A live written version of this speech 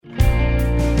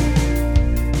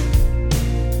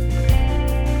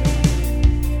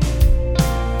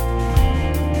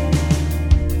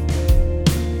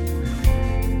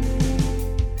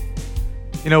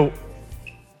know,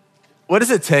 what does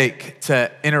it take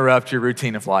to interrupt your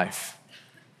routine of life?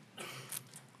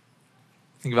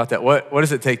 Think about that. What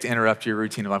does it take to interrupt your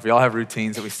routine of life? We all have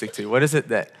routines that we stick to. What is it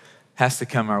that has to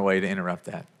come our way to interrupt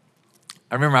that?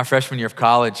 I remember my freshman year of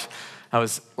college, I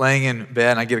was laying in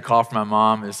bed and I get a call from my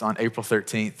mom. It was on April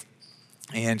 13th.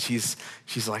 And she's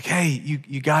like, hey,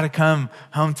 you gotta come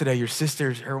home today. Your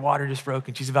sister's, her water just broke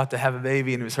and she's about to have a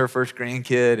baby, and it was her first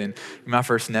grandkid and my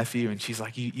first nephew. And she's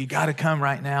like, you gotta come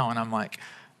right now. And I'm like,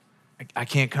 I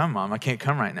can't come, Mom. I can't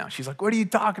come right now. She's like, what are you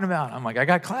talking about? I'm like, I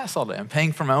got class all day. I'm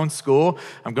paying for my own school.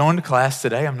 I'm going to class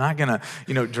today. I'm not gonna,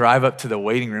 drive up to the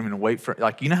waiting room and wait for,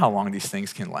 you know how long these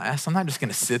things can last. I'm not just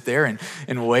gonna sit there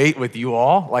and wait with you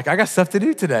all. I got stuff to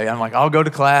do today. I'm like, I'll go to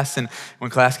class, and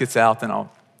when class gets out, then I'll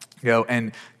go.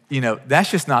 And that's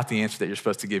just not the answer that you're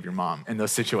supposed to give your mom in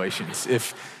those situations.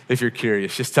 If you're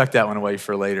curious, just tuck that one away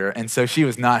for later. And so she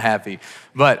was not happy.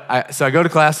 But so I go to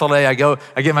class all day. I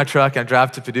get my truck. I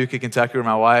drive to Paducah, Kentucky, where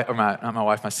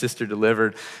my sister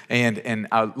delivered. And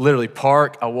I literally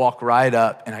park. I walk right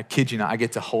up, and I kid you not, I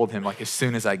get to hold him as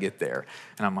soon as I get there.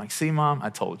 And I'm like, see, Mom,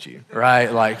 I told you, right?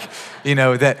 And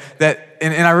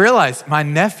I realized my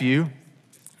nephew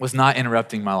was not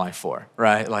interrupting my life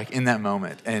right? In that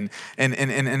moment. And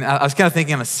I was kind of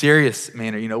thinking in a serious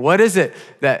manner, what is it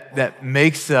that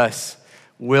makes us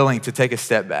willing to take a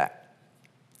step back,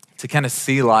 to kind of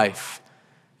see life,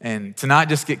 and to not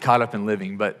just get caught up in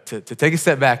living, but to take a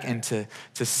step back and to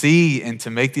see and to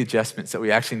make the adjustments that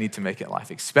we actually need to make in life,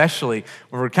 especially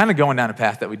when we're kind of going down a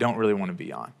path that we don't really want to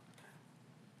be on.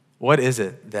 What is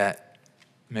it that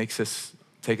makes us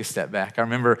take a step back? I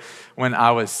remember when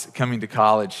I was coming to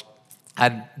college,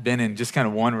 I'd been in just kind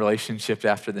of one relationship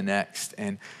after the next,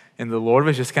 and the Lord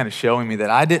was just kind of showing me that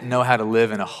I didn't know how to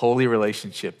live in a holy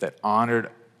relationship that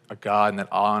honored a God and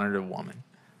that honored a woman.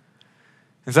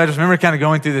 And so I just remember kind of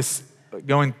going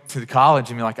to the college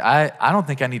and be like, I don't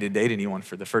think I need to date anyone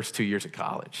for the first 2 years of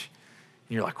college.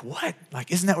 And you're like, what?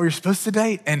 Isn't that where you're supposed to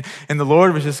date? And the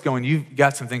Lord was just going, you've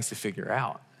got some things to figure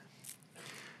out.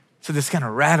 So this kind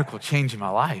of radical change in my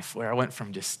life where I went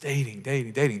from just dating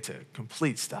to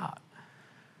complete stop.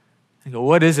 I go,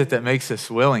 what is it that makes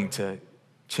us willing to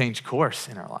change course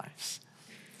in our lives?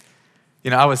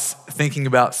 I was thinking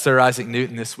about Sir Isaac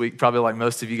Newton this week, probably like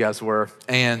most of you guys were.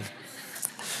 And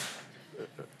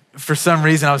for some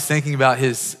reason, I was thinking about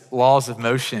his laws of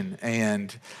motion.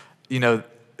 And,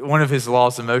 one of his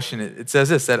laws of motion, it says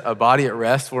this, that a body at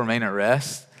rest will remain at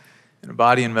rest, and a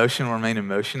body in motion will remain in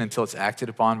motion until it's acted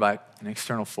upon by an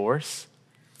external force.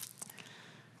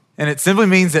 And it simply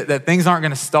means that things aren't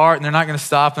going to start and they're not going to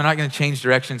stop. They're not going to change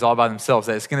directions all by themselves.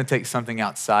 That it's going to take something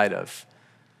outside of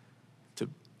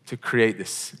to create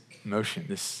this motion,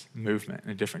 this movement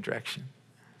in a different direction.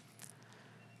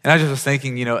 And I just was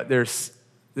thinking, this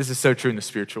is so true in the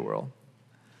spiritual world.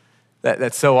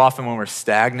 That so often when we're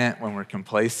stagnant, when we're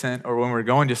complacent, or when we're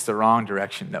going just the wrong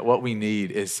direction, that what we need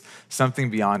is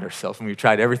something beyond ourselves. When we've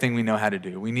tried everything we know how to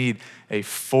do, we need a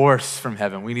force from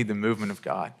heaven. We need the movement of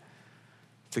God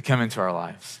to come into our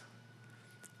lives,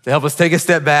 to help us take a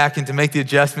step back and to make the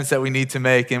adjustments that we need to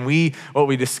make. And what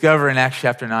we discover in Acts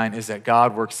chapter 9 is that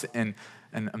God works in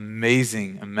an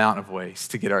amazing amount of ways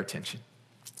to get our attention.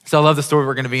 So I love the story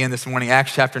we're going to be in this morning,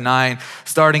 Acts chapter 9,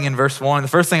 starting in verse 1. The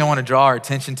first thing I want to draw our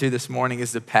attention to this morning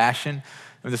is the passion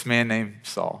of this man named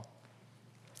Saul.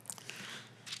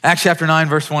 Acts chapter 9,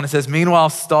 verse 1, it says, meanwhile,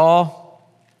 Saul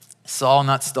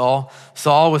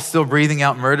was still breathing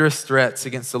out murderous threats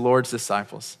against the Lord's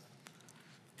disciples.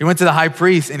 He went to the high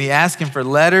priest and he asked him for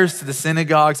letters to the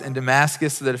synagogues in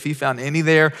Damascus so that if he found any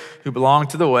there who belonged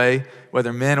to the way,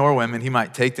 whether men or women, he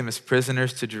might take them as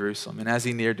prisoners to Jerusalem. And as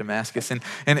he neared Damascus, and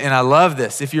I love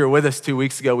this. If you were with us 2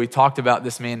 weeks ago, we talked about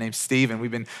this man named Stephen.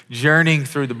 We've been journeying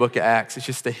through the book of Acts. It's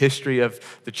just the history of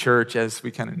the church as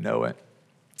we kind of know it.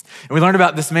 And we learned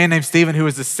about this man named Stephen, who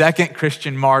was the second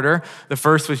Christian martyr. The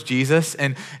first was Jesus.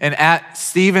 And at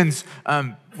Stephen's,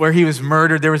 where he was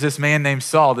murdered, there was this man named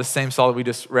Saul, this same Saul that we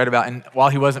just read about. And while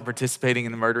he wasn't participating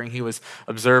in the murdering, he was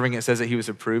observing. It says that he was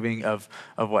approving of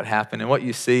what happened. And what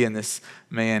you see in this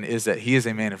man is that he is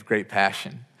a man of great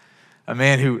passion, a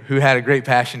man who had a great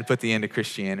passion to put the end to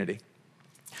Christianity.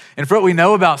 And for what we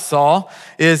know about Saul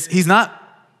is he's not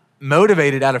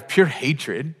motivated out of pure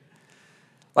hatred.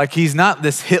 He's not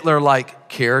this Hitler-like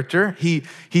character. He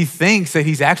thinks that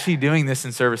he's actually doing this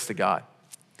in service to God.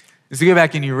 And so you go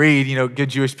back and you read, good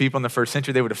Jewish people in the first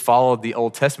century, they would have followed the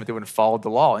Old Testament. They would have followed the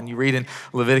law. And you read in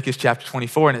Leviticus chapter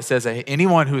 24, and it says that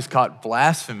anyone who is caught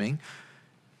blaspheming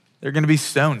they're going to be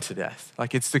stoned to death.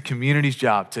 Like, it's the community's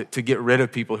job to get rid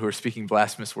of people who are speaking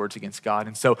blasphemous words against God.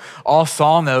 And so all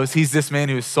Saul knows, he's this man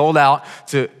who is sold out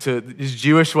to his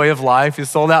Jewish way of life. He's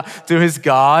sold out to his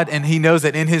God. And he knows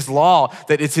that in his law,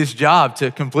 that it's his job to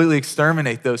completely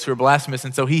exterminate those who are blasphemous.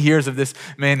 And so he hears of this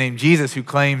man named Jesus who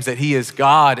claims that he is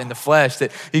God in the flesh,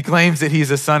 that he claims that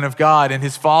he's a son of God. And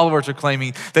his followers are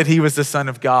claiming that he was the son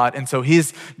of God. And so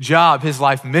his job, his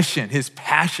life mission, his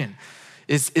passion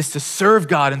is to serve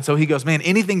God. And so he goes, man,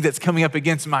 anything that's coming up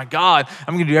against my God,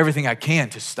 I'm gonna do everything I can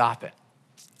to stop it.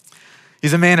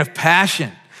 He's a man of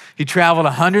passion. He traveled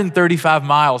 135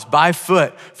 miles by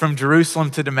foot from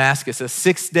Jerusalem to Damascus, a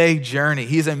 6-day journey.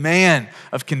 He's a man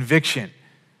of conviction,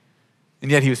 and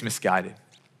yet he was misguided.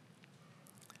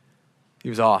 He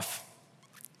was off.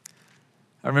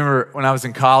 I remember when I was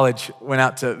in college, went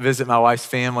out to visit my wife's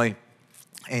family,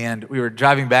 and we were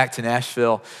driving back to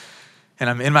Nashville, and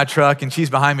I'm in my truck, and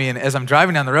she's behind me. And as I'm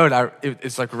driving down the road,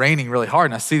 it's like raining really hard.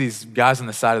 And I see these guys on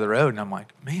the side of the road. And I'm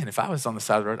like, man, if I was on the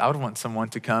side of the road, I would want someone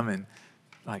to come and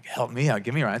like help me out,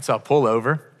 give me a ride. So I pull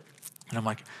over, and I'm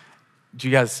like,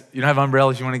 you don't have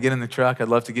umbrellas? You want to get in the truck? I'd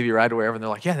love to give you a ride to wherever. And they're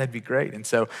like, yeah, that'd be great. And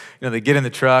so, they get in the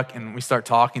truck, and we start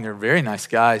talking. They're very nice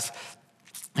guys.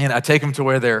 And I take them to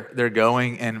where they're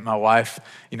going. And my wife,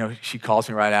 she calls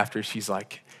me right after. She's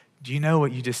like, do you know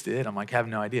what you just did? I'm like, I have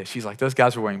no idea. She's like, those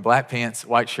guys were wearing black pants,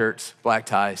 white shirts, black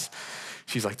ties.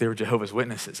 She's like, they were Jehovah's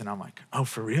Witnesses. And I'm like, oh,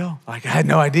 for real? Like, I had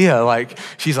no idea. Like,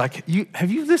 she's like, have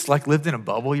you just like lived in a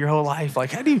bubble your whole life? Like,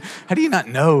 how do you not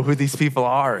know who these people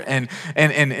are? And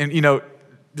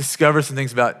discover some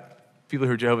things about people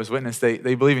who are Jehovah's Witnesses.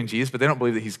 They believe in Jesus, but they don't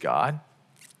believe that he's God.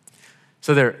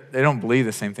 So they don't believe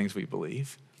the same things we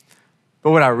believe. But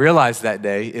what I realized that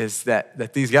day is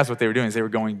that these guys, what they were doing is they were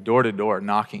going door to door,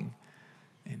 knocking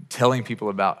and telling people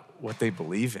about what they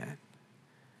believe in.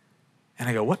 And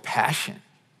I go, what passion,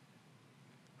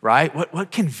 right?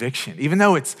 What conviction? Even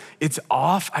though it's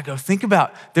off, I go, think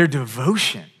about their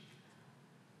devotion,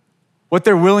 what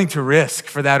they're willing to risk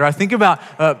for that. Or I think about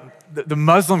the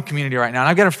Muslim community right now. And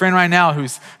I've got a friend right now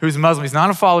who's Muslim. He's not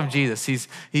a follower of Jesus.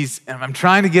 I'm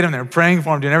trying to get him there, praying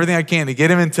for him, doing everything I can to get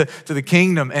him into the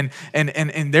kingdom.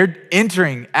 And they're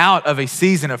entering out of a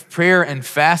season of prayer and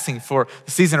fasting for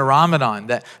the season of Ramadan,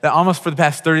 that almost for the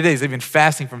past 30 days, they've been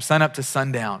fasting from sunup to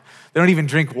sundown. They don't even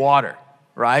drink water,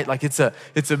 right? Like it's a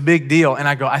big deal. And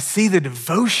I go, I see the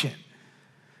devotion.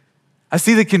 I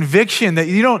see the conviction that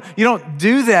you don't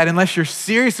do that unless you're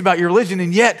serious about your religion,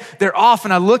 and yet they're off.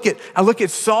 And I look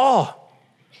at Saul,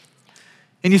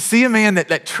 and you see a man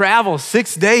that travels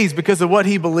 6 days because of what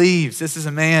he believes. This is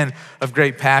a man of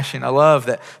great passion. I love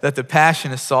that the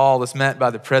passion of Saul is met by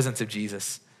the presence of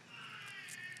Jesus.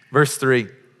 Verse 3.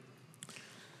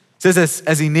 It says,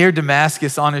 as he neared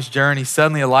Damascus on his journey,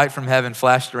 suddenly a light from heaven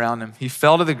flashed around him. He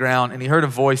fell to the ground, and he heard a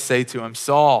voice say to him,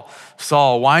 Saul,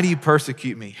 Saul, why do you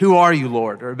persecute me? Who are you,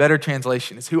 Lord? Or a better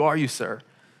translation is, who are you, sir?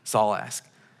 Saul asked.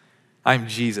 I am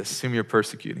Jesus, whom you're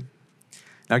persecuting.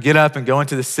 Now get up and go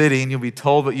into the city, and you'll be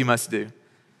told what you must do.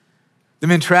 The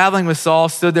men traveling with Saul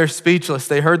stood there speechless.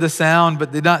 They heard the sound,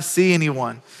 but did not see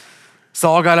anyone.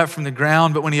 Saul got up from the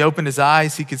ground, but when he opened his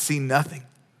eyes, he could see nothing.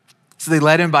 So they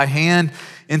led him by hand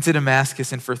into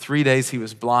Damascus, and for 3 days he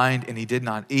was blind, and he did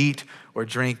not eat or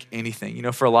drink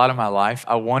anything. For a lot of my life,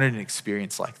 I wanted an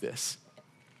experience like this.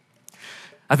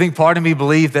 I think part of me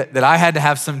believed that I had to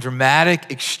have some dramatic,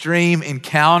 extreme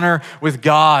encounter with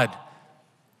God.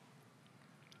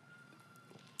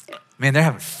 Man, they're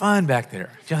having fun back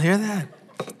there. Did y'all hear that?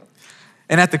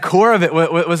 And at the core of it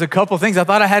was a couple things. I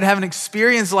thought I had to have an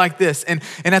experience like this. And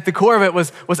at the core of it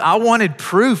was I wanted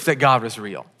proof that God was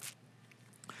real.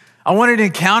 I wanted an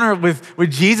encounter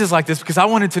with Jesus like this because I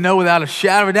wanted to know without a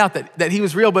shadow of a doubt that he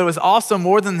was real, but it was also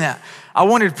more than that. I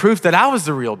wanted proof that I was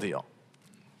the real deal.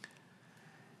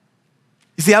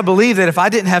 You see, I believe that if I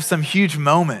didn't have some huge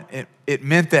moment, it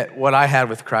meant that what I had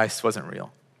with Christ wasn't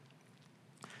real.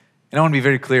 And I want to be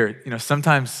very clear,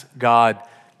 sometimes God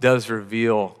does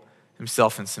reveal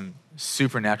himself in some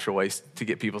supernatural ways to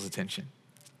get people's attention.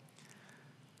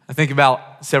 I think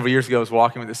about several years ago, I was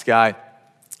walking with this guy,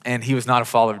 and he was not a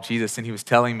follower of Jesus, and he was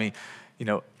telling me,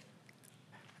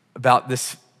 about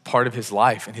this part of his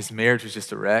life, and his marriage was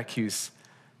just a wreck.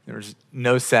 There was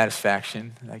no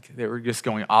satisfaction. Like they were just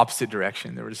going opposite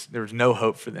direction. There was no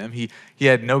hope for them. He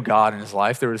had no God in his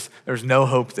life. There was no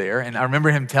hope there. And I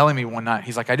remember him telling me one night,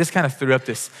 he's like, I just kind of threw up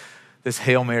this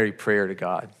Hail Mary prayer to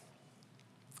God.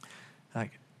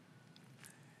 Like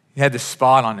he had this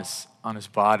spot on his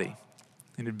body,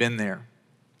 and it had been there.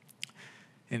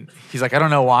 And he's like, I don't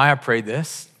know why I prayed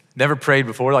this. Never prayed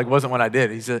before, like wasn't what I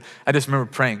did. He said, I just remember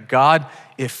praying, God,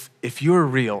 if you're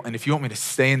real and if you want me to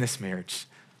stay in this marriage,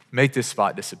 make this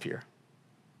spot disappear.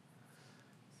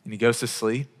 And he goes to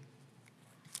sleep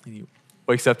and he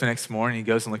wakes up the next morning, he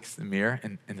goes and looks in the mirror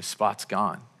and the spot's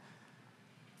gone.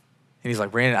 And he's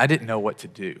like, Brandon, I didn't know what to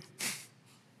do.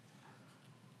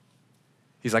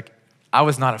 He's like, I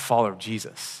was not a follower of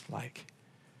Jesus.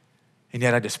 And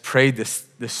yet I just prayed this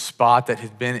spot that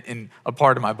had been in a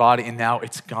part of my body and now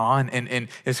it's gone. And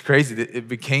it's crazy that it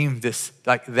became this,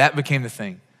 that became the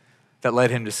thing that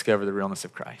led him to discover the realness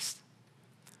of Christ.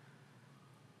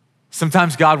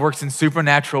 Sometimes God works in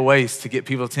supernatural ways to get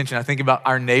people's attention. I think about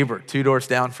our neighbor 2 doors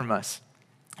down from us.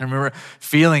 I remember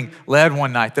feeling led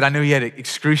one night that I knew he had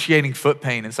excruciating foot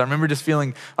pain. And so I remember just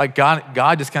feeling like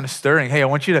God just kind of stirring, hey, I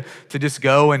want you to just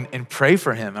go and pray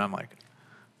for him. And I'm like,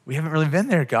 we haven't really been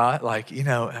there, God.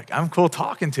 I'm cool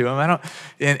talking to him.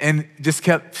 And just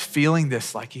kept feeling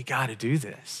this, you got to do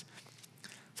this.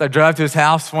 So I drive to his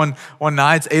house one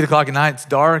night, it's 8 o'clock at night, it's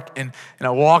dark. And I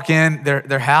walk in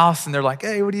their house and they're like,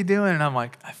 hey, what are you doing? And I'm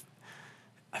like,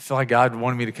 I feel like God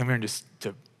wanted me to come here and just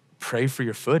to pray for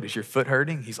your foot. Is your foot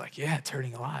hurting? He's like, yeah, it's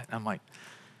hurting a lot. And I'm like,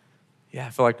 yeah, I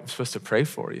feel like I'm supposed to pray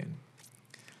for you.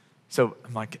 So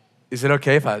I'm like, is it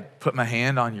okay if I put my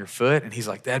hand on your foot? And he's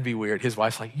like, that'd be weird. His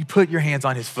wife's like, you put your hands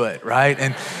on his foot, right?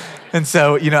 And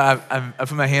so, I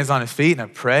put my hands on his feet and I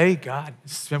pray, God,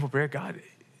 simple prayer, God,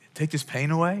 take this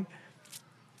pain away. And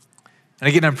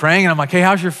I get done praying and I'm like, hey,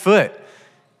 how's your foot?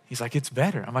 He's like, it's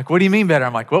better. I'm like, what do you mean better?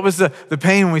 I'm like, what was the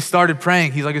pain when we started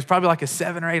praying? He's like, it's probably like a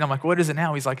 7 or 8. I'm like, what is it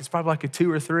now? He's like, it's probably like a 2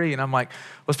 or 3. And I'm like,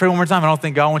 let's pray one more time. I don't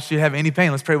think God wants you to have any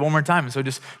pain. Let's pray one more time. And so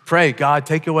just pray, God,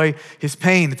 take away his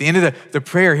pain. At the end of the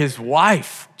prayer, his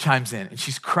wife chimes in and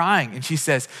she's crying and she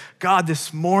says, God,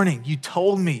 this morning you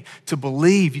told me to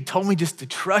believe. You told me just to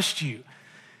trust you.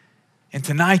 And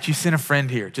tonight you sent a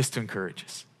friend here just to encourage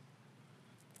us.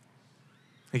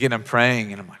 Again, I'm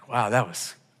praying and I'm like, wow, that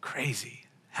was crazy.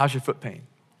 How's your foot pain?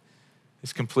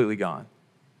 It's completely gone.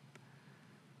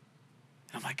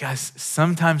 And I'm like, guys,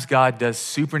 sometimes God does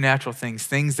supernatural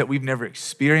things that we've never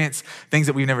experienced, things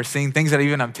that we've never seen, things that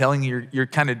even I'm telling you, you're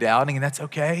kind of doubting, and that's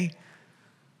okay.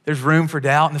 There's room for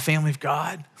doubt in the family of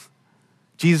God.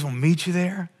 Jesus will meet you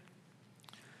there.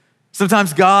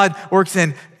 Sometimes God works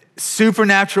in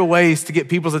supernatural ways to get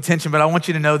people's attention, but I want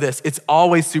you to know this, it's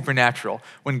always supernatural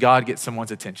when God gets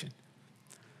someone's attention.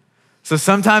 So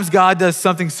sometimes God does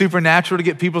something supernatural to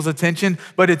get people's attention,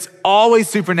 but it's always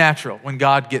supernatural when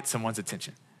God gets someone's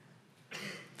attention.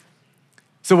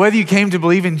 So whether you came to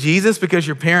believe in Jesus because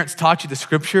your parents taught you the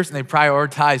scriptures and they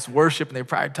prioritized worship and they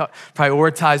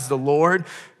prioritized the Lord,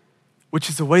 which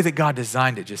is the way that God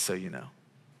designed it, just so you know.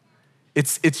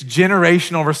 It's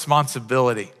generational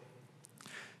responsibility.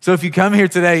 So if you come here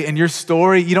today and your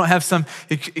story, you don't have some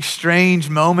strange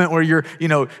moment where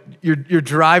you're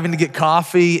driving to get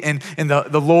coffee and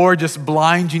the Lord just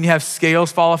blinds you and you have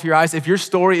scales fall off your eyes. If your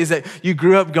story is that you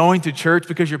grew up going to church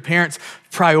because your parents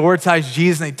prioritized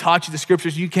Jesus and they taught you the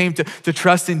scriptures, you came to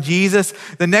trust in Jesus,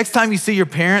 the next time you see your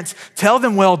parents, tell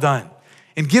them well done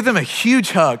and give them a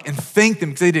huge hug and thank them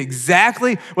because they did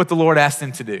exactly what the Lord asked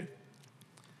them to do.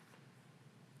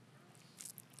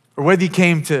 Or whether you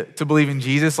came to believe in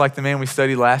Jesus like the man we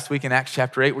studied last week in Acts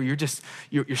chapter 8, where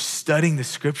you're studying the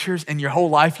scriptures and your whole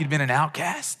life you'd been an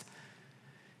outcast.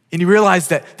 And you realized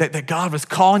that God was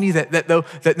calling you,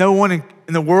 that no one in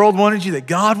the world wanted you, that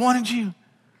God wanted you.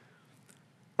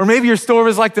 Or maybe your story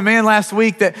was like the man last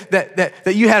week that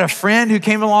you had a friend who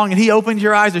came along and he opened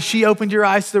your eyes or she opened your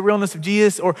eyes to the realness of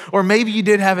Jesus. Or maybe you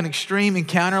did have an extreme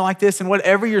encounter like this. And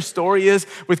whatever your story is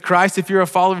with Christ, if you're a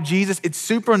follower of Jesus, it's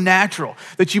supernatural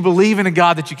that you believe in a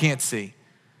God that you can't see.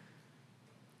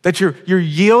 That you're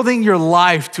yielding your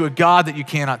life to a God that you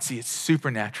cannot see. It's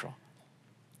supernatural.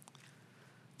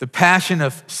 The passion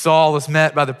of Saul is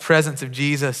met by the presence of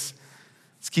Jesus.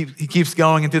 He keeps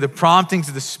going, and through the promptings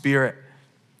of the Spirit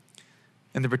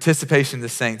and the participation of the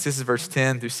saints. This is verse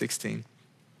 10 through 16.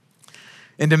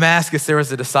 In Damascus, there was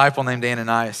a disciple named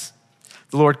Ananias.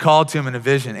 The Lord called to him in a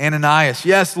vision. Ananias,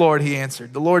 yes, Lord, he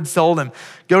answered. The Lord told him,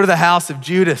 go to the house of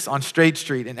Judas on Straight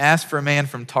Street and ask for a man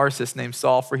from Tarsus named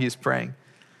Saul, for he is praying.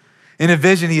 In a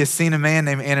vision, he has seen a man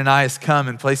named Ananias come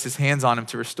and place his hands on him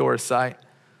to restore his sight.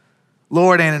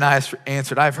 Lord, Ananias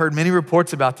answered, I have heard many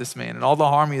reports about this man and all the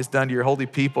harm he has done to your holy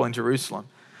people in Jerusalem.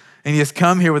 And he has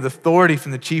come here with authority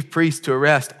from the chief priest to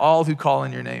arrest all who call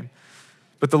in your name.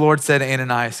 But the Lord said to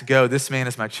Ananias, go, this man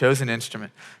is my chosen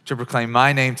instrument to proclaim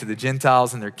my name to the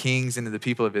Gentiles and their kings and to the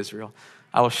people of Israel.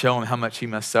 I will show him how much he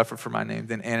must suffer for my name.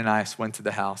 Then Ananias went to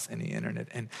the house and he entered it.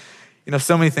 And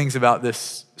so many things about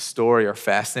this story are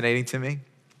fascinating to me.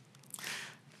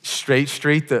 straight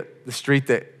street, the street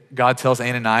that God tells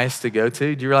Ananias to go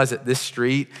to, do you realize that this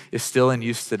street is still in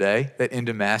use today? That in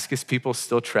Damascus, people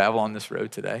still travel on this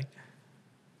road today?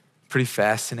 Pretty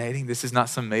fascinating. This is not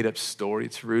some made up story.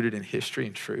 It's rooted in history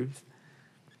and truth.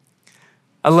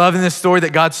 I love in this story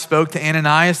that God spoke to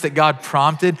Ananias, that God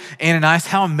prompted Ananias.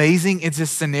 How amazing is this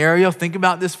scenario? Think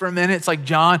about this for a minute. It's like,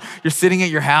 John, you're sitting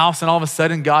at your house and all of a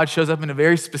sudden God shows up in a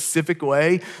very specific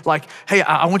way. Like, hey,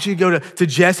 I want you to go to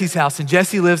Jesse's house, and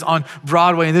Jesse lives on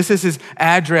Broadway, and this is his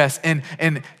address. And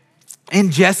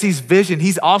in Jesse's vision,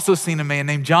 he's also seen a man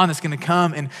named John that's gonna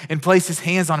come and place his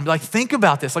hands on him. Like, think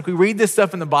about this. Like, we read this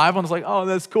stuff in the Bible and it's like, oh,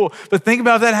 that's cool. But think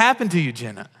about if that happened to you,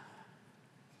 Jenna.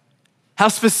 How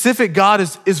specific God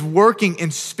is working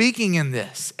and speaking in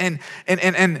this. And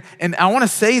I wanna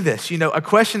say this, a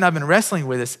question I've been wrestling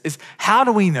with is how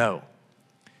do we know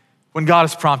when God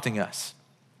is prompting us?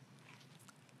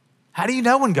 How do you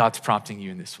know when God's prompting you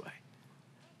in this way?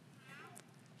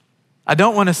 I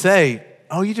don't wanna say,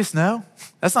 oh, you just know?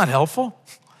 That's not helpful.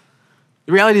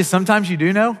 The reality is sometimes you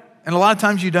do know, and a lot of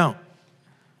times you don't.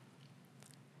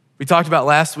 We talked about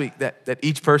last week that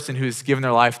each person who's given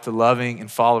their life to loving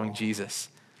and following Jesus,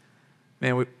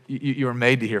 man, you were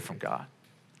made to hear from God.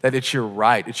 That it's your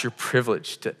right, it's your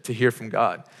privilege to hear from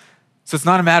God. So it's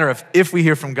not a matter of if we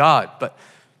hear from God, but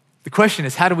the question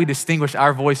is, how do we distinguish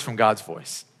our voice from God's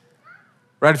voice?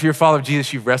 Right, if you're a follower of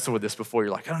Jesus, you've wrestled with this before.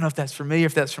 You're like, I don't know if that's from me or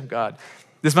if that's from God.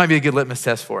 This might be a good litmus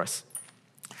test for us.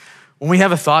 When we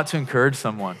have a thought to encourage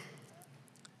someone,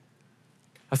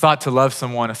 a thought to love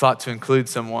someone, a thought to include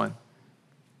someone,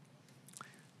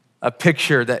 a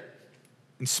picture that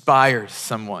inspires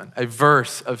someone, a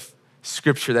verse of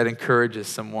scripture that encourages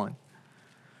someone.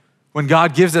 When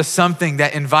God gives us something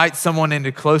that invites someone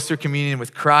into closer communion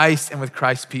with Christ and with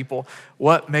Christ's people,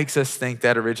 what makes us think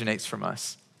that originates from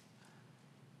us?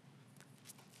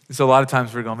 And so a lot of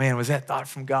times we're going, man, was that thought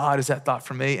from God? Is that thought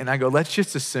from me? And I go, let's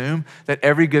just assume that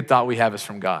every good thought we have is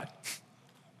from God.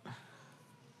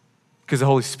 Because the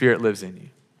Holy Spirit lives in you.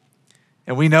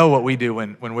 And we know what we do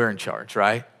when we're in charge,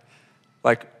 right?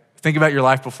 Like, think about your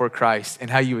life before Christ and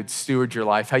how you would steward your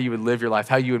life, how you would live your life,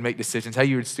 how you would make decisions, how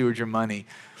you would steward your money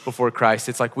before Christ.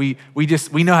 It's like we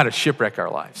know how to shipwreck our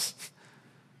lives.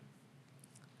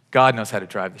 God knows how to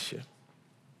drive the ship.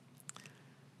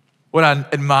 What I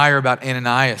admire about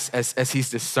Ananias as he's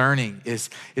discerning is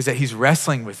that he's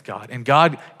wrestling with God, and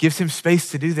God gives him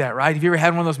space to do that, right? Have you ever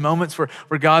had one of those moments where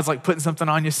God's like putting something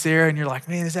on you, Sarah, and you're like,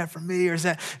 man, is that from me or is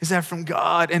that from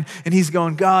God? And he's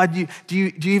going, God, do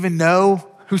you even know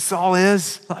who Saul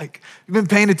is? Like, you've been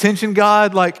paying attention,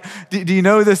 God? Like, do you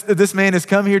know this man has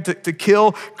come here to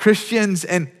kill Christians?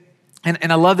 And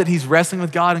I love that he's wrestling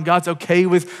with God, and God's okay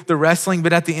with the wrestling,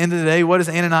 but at the end of the day, what does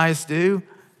Ananias do?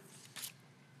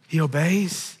 He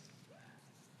obeys.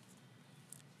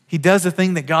 He does the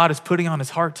thing that God is putting on his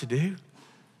heart to do.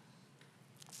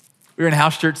 We were in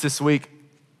house church this week.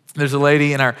 There's a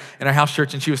lady in our house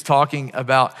church, and she was talking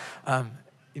about,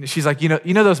 she's like, you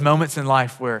know those moments in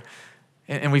life where,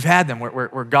 and we've had them,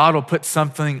 where God will put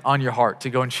something on your heart to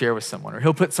go and share with someone, or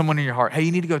he'll put someone in your heart, hey,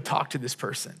 you need to go talk to this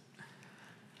person.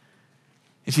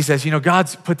 And she says,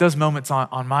 God's put those moments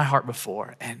on my heart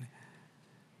before, and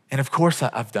of course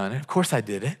I've done it. Of course I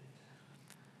did it.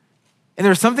 And there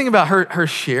was something about her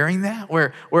sharing that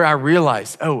where I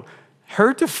realized, oh,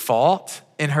 her default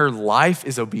in her life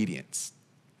is obedience.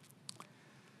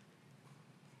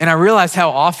 And I realized how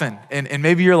often, and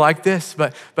maybe you're like this,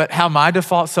 but how my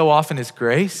default so often is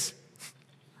grace.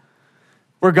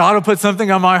 Where God will put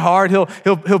something on my heart, he'll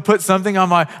put something on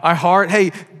my heart.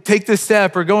 Hey, take this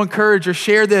step, or go encourage, or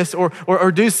share this,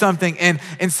 or do something.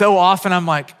 And so often I'm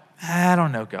like, I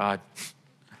don't know, God.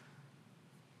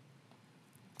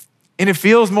 And it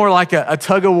feels more like a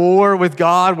tug of war with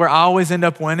God, where I always end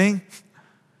up winning.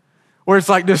 Where it's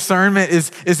like discernment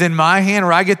is in my hand,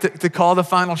 where I get to call the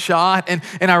final shot.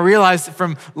 And I realized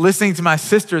from listening to my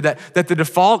sister that the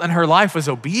default in her life was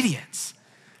obedience.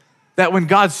 That when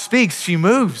God speaks, she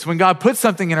moves. When God puts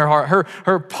something in her heart,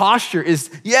 her posture is,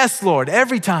 yes, Lord,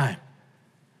 every time.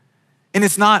 And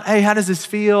it's not, hey, how does this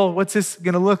feel? What's this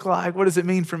gonna look like? What does it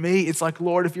mean for me? It's like,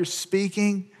 Lord, if you're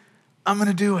speaking, I'm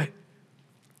gonna do it.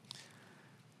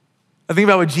 I think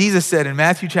about what Jesus said in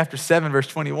Matthew chapter 7, verse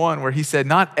 21, where he said,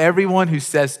 not everyone who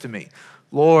says to me,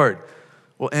 Lord,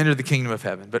 will enter the kingdom of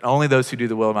heaven, but only those who do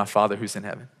the will of my Father who's in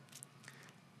heaven.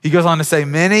 He goes on to say,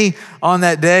 many on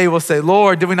that day will say,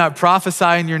 Lord, did we not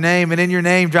prophesy in your name, and in your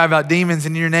name drive out demons,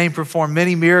 and in your name perform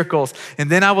many miracles? And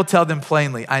then I will tell them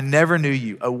plainly, I never knew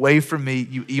you. Away from me,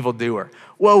 you evildoer.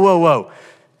 Whoa, whoa, whoa.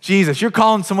 Jesus, you're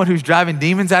calling someone who's driving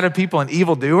demons out of people an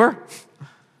evildoer?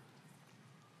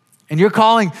 And you're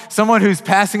calling someone who's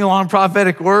passing along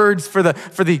prophetic words for the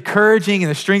encouraging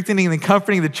and the strengthening and the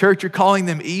comforting of the church, you're calling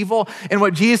them evil. And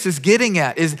what Jesus is getting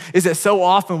at is that so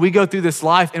often we go through this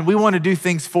life and we want to do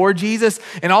things for Jesus,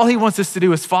 and all he wants us to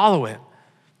do is follow him.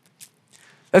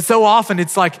 That so often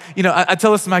it's like, I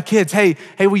tell this to my kids, hey,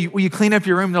 will you clean up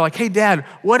your room? They're like, hey, Dad,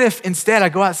 what if instead I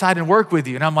go outside and work with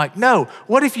you? And I'm like, no,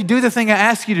 what if you do the thing I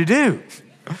ask you to do?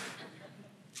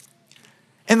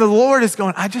 And the Lord is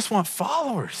going, I just want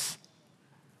followers.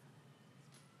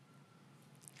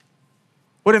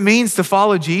 What it means to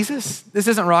follow Jesus, this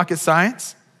isn't rocket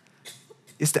science,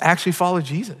 is to actually follow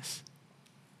Jesus.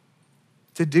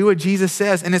 To do what Jesus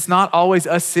says. And it's not always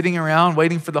us sitting around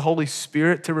waiting for the Holy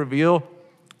Spirit to reveal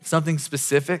something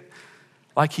specific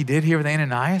like he did here with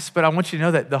Ananias, but I want you to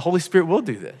know that the Holy Spirit will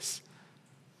do this.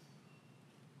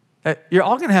 That you're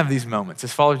all gonna have these moments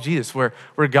as followers of Jesus where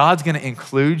God's gonna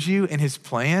include you in his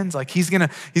plans. Like he's gonna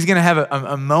have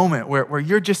a moment where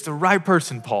you're just the right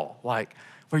person, Paul, like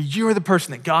where you're the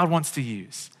person that God wants to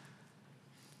use.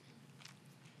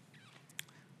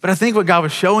 But I think what God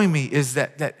was showing me is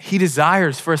that he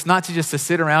desires for us not to just to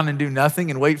sit around and do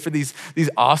nothing and wait for these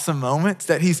awesome moments,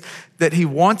 that he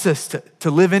wants us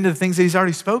to live into the things that he's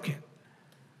already spoken.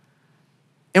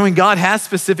 And when God has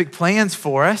specific plans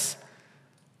for us,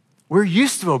 we're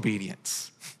used to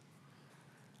obedience.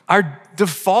 Our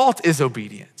default is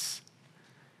obedience.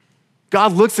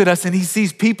 God looks at us and he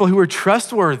sees people who are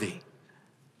trustworthy.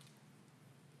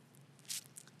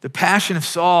 The passion of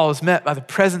Saul is met by the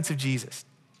presence of Jesus.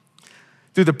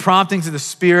 Through the promptings of the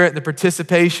Spirit and the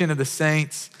participation of the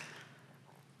saints,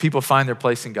 people find their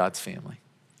place in God's family.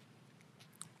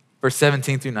 Verse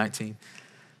 17 through 19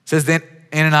 says, then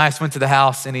Ananias went to the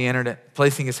house and he entered it.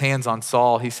 Placing his hands on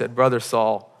Saul, he said, Brother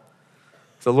Saul,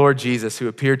 the Lord Jesus, who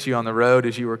appeared to you on the road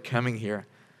as you were coming here,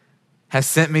 has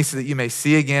sent me so that you may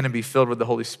see again and be filled with the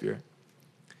Holy Spirit.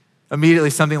 Immediately,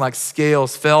 something like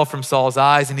scales fell from Saul's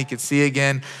eyes and he could see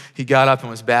again. He got up and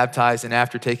was baptized, and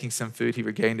after taking some food, he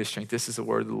regained his strength. This is the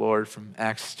word of the Lord from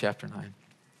Acts chapter 9.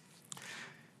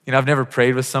 I've never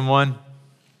prayed with someone,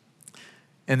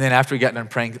 and then after we got done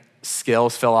praying,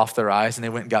 scales fell off their eyes and they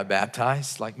went and got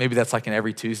baptized. Like maybe that's like an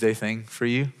every Tuesday thing for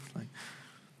you. Like,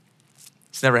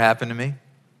 it's never happened to me.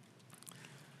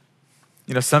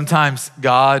 Sometimes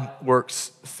God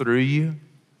works through you,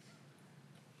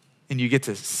 and you get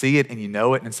to see it and you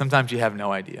know it, and sometimes you have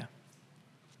no idea. And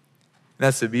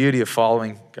that's the beauty of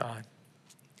following God.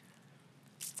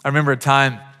 I remember a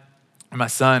time when my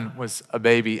son was a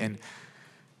baby, and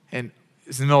it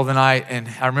was in the middle of the night, and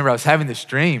I remember I was having this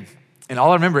dream, and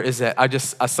all I remember is that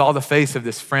I saw the face of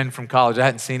this friend from college. I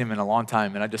hadn't seen him in a long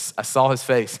time, and I saw his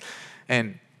face. And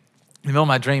in the middle of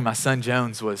my dream, my son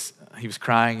Jones was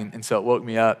crying, and so it woke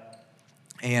me up.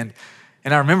 And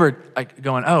I remember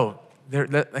going, oh,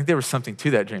 there was something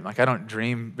to that dream. Like I don't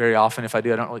dream very often. If I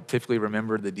do, I don't really typically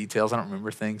remember the details. I don't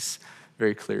remember things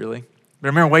very clearly. But I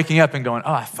remember waking up and going,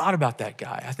 oh, I thought about that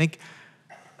guy. I think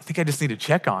I just need to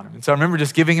check on him. And so I remember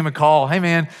just giving him a call. Hey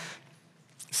man,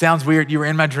 sounds weird. You were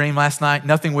in my dream last night.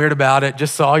 Nothing weird about it.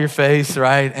 Just saw your face,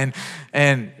 right?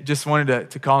 And just wanted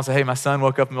to call and say, hey, my son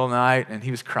woke up in the middle of the night and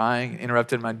he was crying,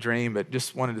 interrupted my dream, but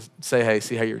just wanted to say, hey,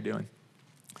 see how you're doing.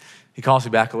 He calls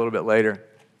me back a little bit later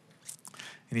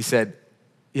and he said,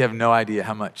 you have no idea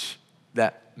how much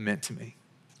that meant to me.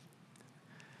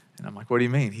 And I'm like, what do you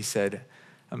mean? He said,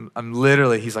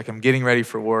 he's like, I'm getting ready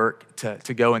for work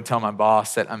to go and tell my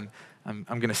boss that I'm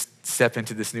gonna step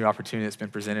into this new opportunity that's been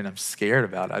presented. I'm scared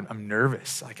about it. I'm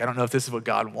nervous. Like, I don't know if this is what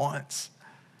God wants.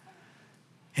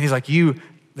 And he's like,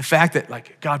 the fact that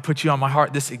like God put you on my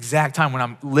heart this exact time when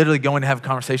I'm literally going to have a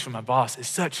conversation with my boss is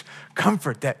such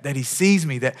comfort that he sees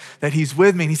me, that he's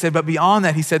with me. And he said, but beyond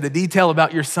that, he said, the detail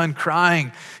about your son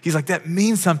crying, he's like, that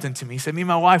means something to me. He said, me and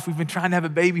my wife, we've been trying to have a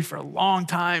baby for a long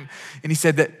time. And he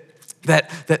said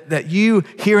that you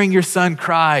hearing your son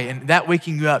cry and that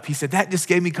waking you up, he said, that just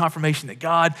gave me confirmation that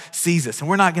God sees us and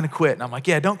we're not gonna quit. And I'm like,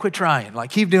 yeah, don't quit trying. Like,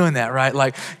 keep doing that, right?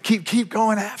 Like, keep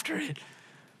going after it.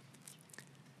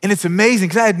 And it's amazing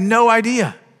because I had no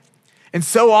idea. And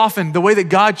so often, the way that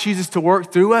God chooses to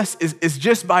work through us is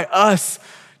just by us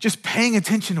just paying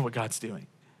attention to what God's doing.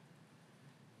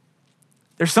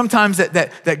 There's sometimes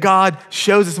that God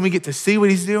shows us and we get to see what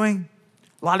he's doing.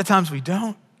 A lot of times we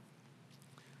don't.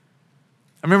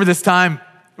 I remember this time,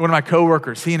 one of my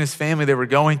coworkers, he and his family, they were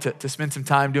going to spend some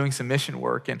time doing some mission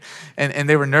work, and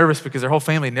they were nervous because their whole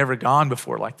family had never gone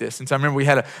before like this. And so I remember we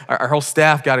had our whole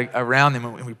staff got around them,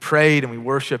 and we prayed and we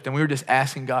worshiped, and we were just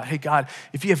asking God, hey God,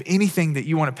 if you have anything that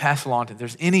you want to pass along to them, if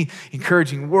there's any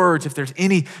encouraging words, if there's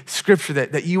any scripture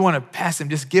that you want to pass them,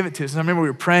 just give it to us. And I remember we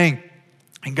were praying,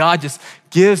 And God just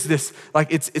gives this,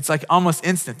 like it's like almost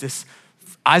instant. This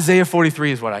Isaiah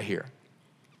 43 is what I hear.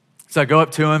 So I go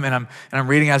up to him and I'm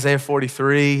reading Isaiah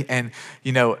 43 and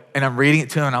I'm reading it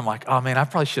to him and I'm like, oh man, I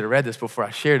probably should have read this before I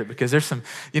shared it, because there's some,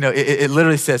 it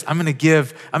literally says, I'm gonna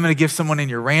give someone in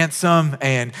your ransom,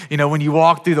 and when you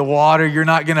walk through the water,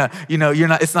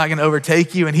 it's not gonna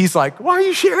overtake you. And he's like, why are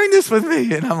you sharing this with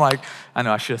me? And I'm like, I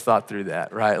know I should have thought through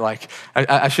that, right? Like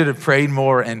I should have prayed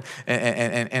more, and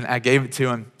I gave it to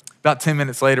him. About 10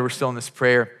 minutes later, we're still in this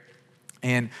prayer,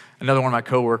 and another one of my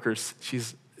coworkers,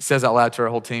 says out loud to our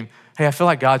whole team, hey, I feel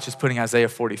like God's just putting Isaiah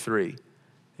 43.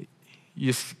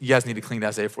 You guys need to clean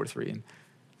Isaiah 43. And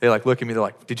they look at me, they're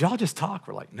like, did y'all just talk?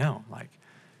 We're like, no,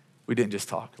 we didn't just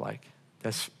talk.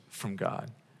 That's from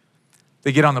God.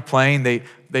 They get on the plane,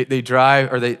 they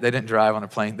drive, or they didn't drive on a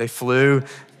plane. They flew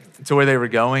to where they were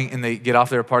going, and they get off,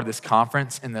 they were part of this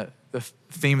conference, and the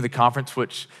theme of the conference,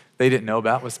 which they didn't know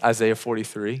about, was Isaiah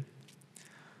 43.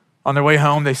 On their way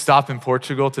home, they stop in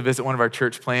Portugal to visit one of our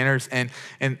church planners, and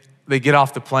they get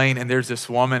off the plane, and there's this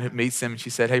woman who meets them, and she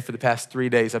said, hey, for the past 3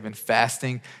 days, I've been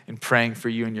fasting and praying for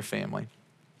you and your family.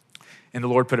 And the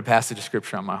Lord put a passage of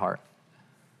scripture on my heart,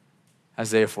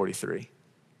 Isaiah 43.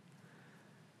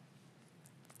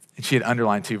 And she had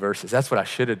underlined 2 verses. That's what I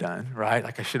should have done, right?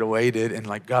 I should have waited and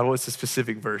God, what's the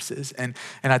specific verses? And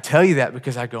I tell you that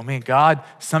because I go, man, God,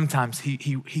 sometimes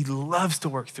he loves to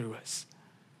work through us.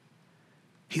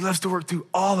 He loves to work through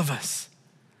all of us.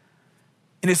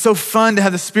 And it's so fun to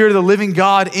have the Spirit of the living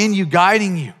God in you,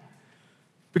 guiding you,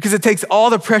 because it takes all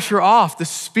the pressure off. The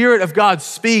Spirit of God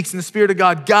speaks, and the Spirit of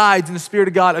God guides, and the Spirit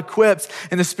of God equips,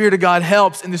 and the Spirit of God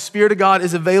helps, and the Spirit of God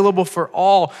is available for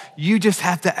all. You just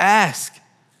have to ask.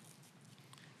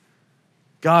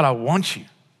 God, I want you.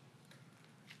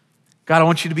 God, I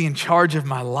want you to be in charge of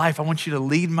my life. I want you to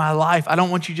lead my life. I don't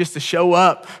want you just to show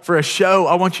up for a show.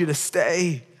 I want you to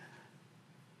stay.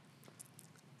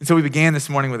 And so we began this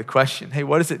morning with a question. Hey,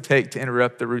 what does it take to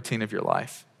interrupt the routine of your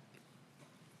life?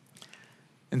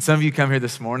 And some of you come here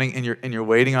this morning and you're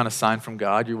waiting on a sign from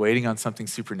God. You're waiting on something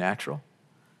supernatural.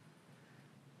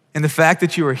 And the fact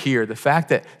that you are here, the fact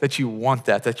that you want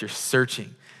that you're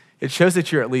searching, it shows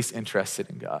that you're at least interested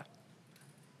in God.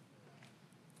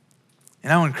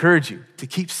 And I will encourage you to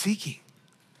keep seeking,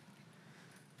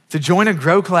 to join a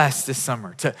grow class this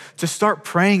summer, to start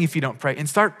praying if you don't pray, and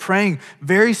start praying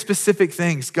very specific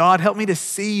things. God, help me to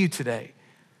see you today.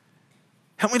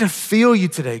 Help me to feel you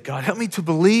today, God. Help me to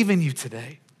believe in you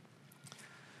today.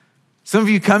 Some of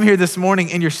you come here this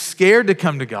morning and you're scared to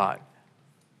come to God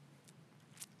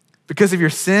because of your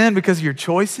sin, because of your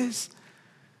choices.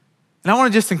 And I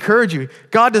want to just encourage you,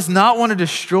 God does not want to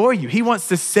destroy you. He wants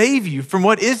to save you from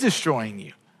what is destroying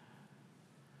you.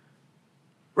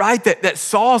 Right? That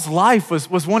Saul's life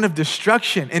was one of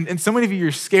destruction. And so many of you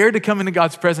are scared to come into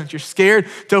God's presence. You're scared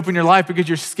to open your life because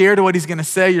you're scared of what he's going to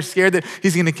say. You're scared that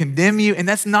he's going to condemn you. And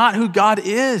that's not who God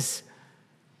is.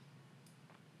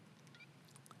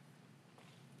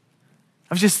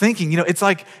 I was just thinking, it's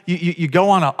like you go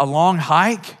on a long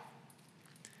hike.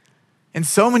 And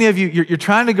so many of you, you're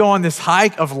trying to go on this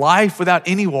hike of life without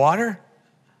any water.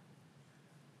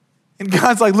 And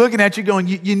God's looking at you going,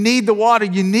 you need the water.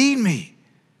 You need me.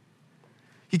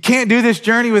 You can't do this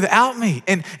journey without me.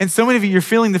 And so many of you, you're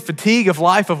feeling the fatigue of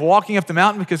life, of walking up the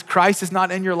mountain because Christ is not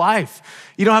in your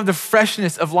life. You don't have the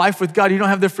freshness of life with God. You don't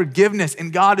have the forgiveness.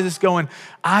 And God is just going,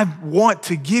 I want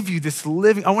to give you this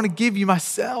living. I want to give you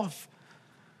myself.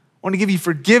 I want to give you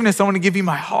forgiveness. I want to give you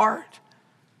my heart.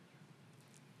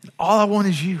 And all I want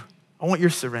is you. I want your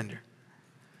surrender.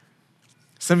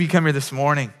 Some of you come here this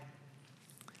morning,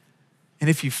 and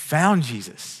if you found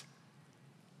Jesus,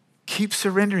 keep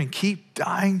surrendering, keep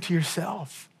dying to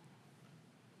yourself.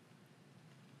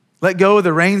 Let go of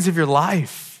the reins of your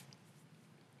life.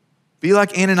 Be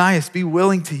like Ananias, be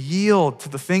willing to yield to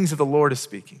the things that the Lord is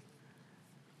speaking.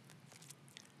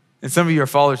 And some of you are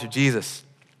followers of Jesus,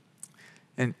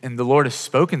 and the Lord has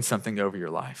spoken something over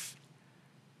your life.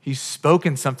 He's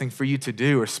spoken something for you to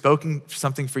do or spoken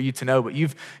something for you to know, but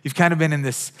you've kind of been in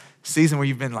this season where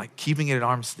you've been keeping it at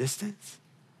arm's distance.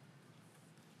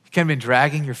 You've kind of been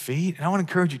dragging your feet. And I want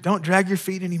to encourage you, don't drag your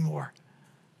feet anymore.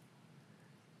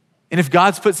 And if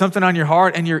God's put something on your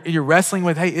heart and you're wrestling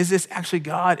with, hey, is this actually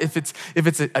God? If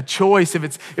it's a choice, if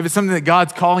it's something that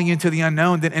God's calling you into the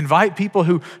unknown, then invite people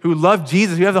who love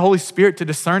Jesus, who have the Holy Spirit to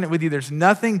discern it with you. There's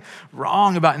nothing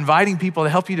wrong about inviting people to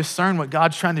help you discern what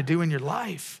God's trying to do in your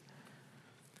life.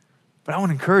 But I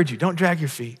want to encourage you, don't drag your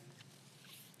feet.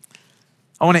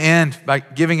 I want to end by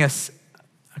giving us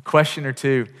a question or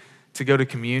two to go to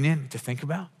communion, to think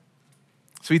about.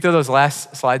 So we throw those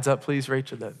last slides up, please,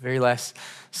 Rachel, the very last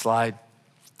slide.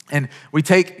 And we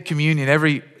take communion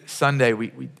every Sunday.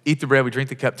 We eat the bread, we drink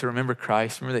the cup to remember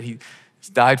Christ. Remember that he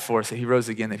died for us, that he rose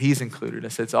again, that he's included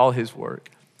us. It's all his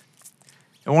work.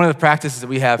 And one of the practices that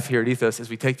we have here at Ethos is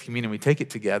we take the communion, we take it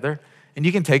together. And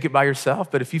you can take it by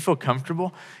yourself, but if you feel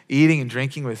comfortable eating and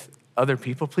drinking with other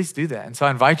people, please do that. And so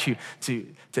I invite you to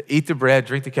eat the bread,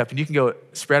 drink the cup, and you can go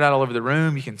spread out all over the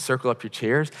room. You can circle up your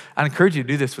chairs. I encourage you to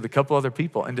do this with a couple other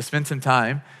people and to spend some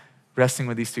time wrestling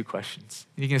with these two questions.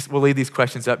 We'll leave these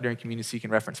questions up during communion so you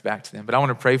can reference back to them. But I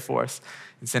want to pray for us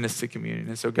and send us to communion.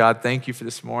 And so God, thank you for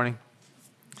this morning.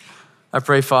 I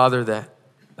pray, Father, that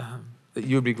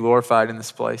you would be glorified in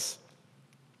this place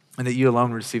and that you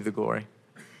alone would receive the glory.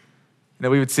 And that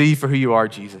we would see you for who you are,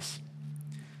 Jesus.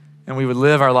 And we would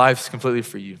live our lives completely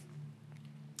for you.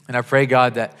 And I pray,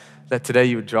 God, that today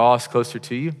you would draw us closer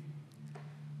to you,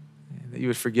 and that you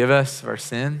would forgive us of our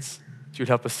sins, that you would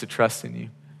help us to trust in you.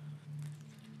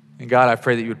 And God, I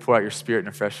pray that you would pour out your Spirit in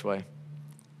a fresh way.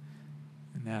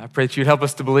 And I pray that you would help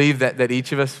us to believe that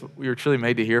each of us, we were truly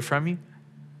made to hear from you.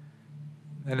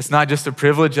 And it's not just a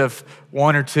privilege of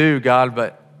one or two, God,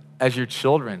 but as your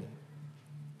children,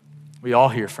 we all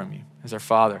hear from you as our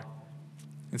Father.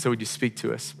 And so would you speak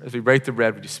to us? As we break the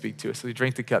bread, would you speak to us? As we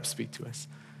drink the cup, speak to us.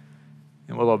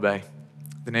 And we'll obey.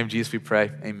 In the name of Jesus we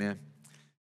pray, amen.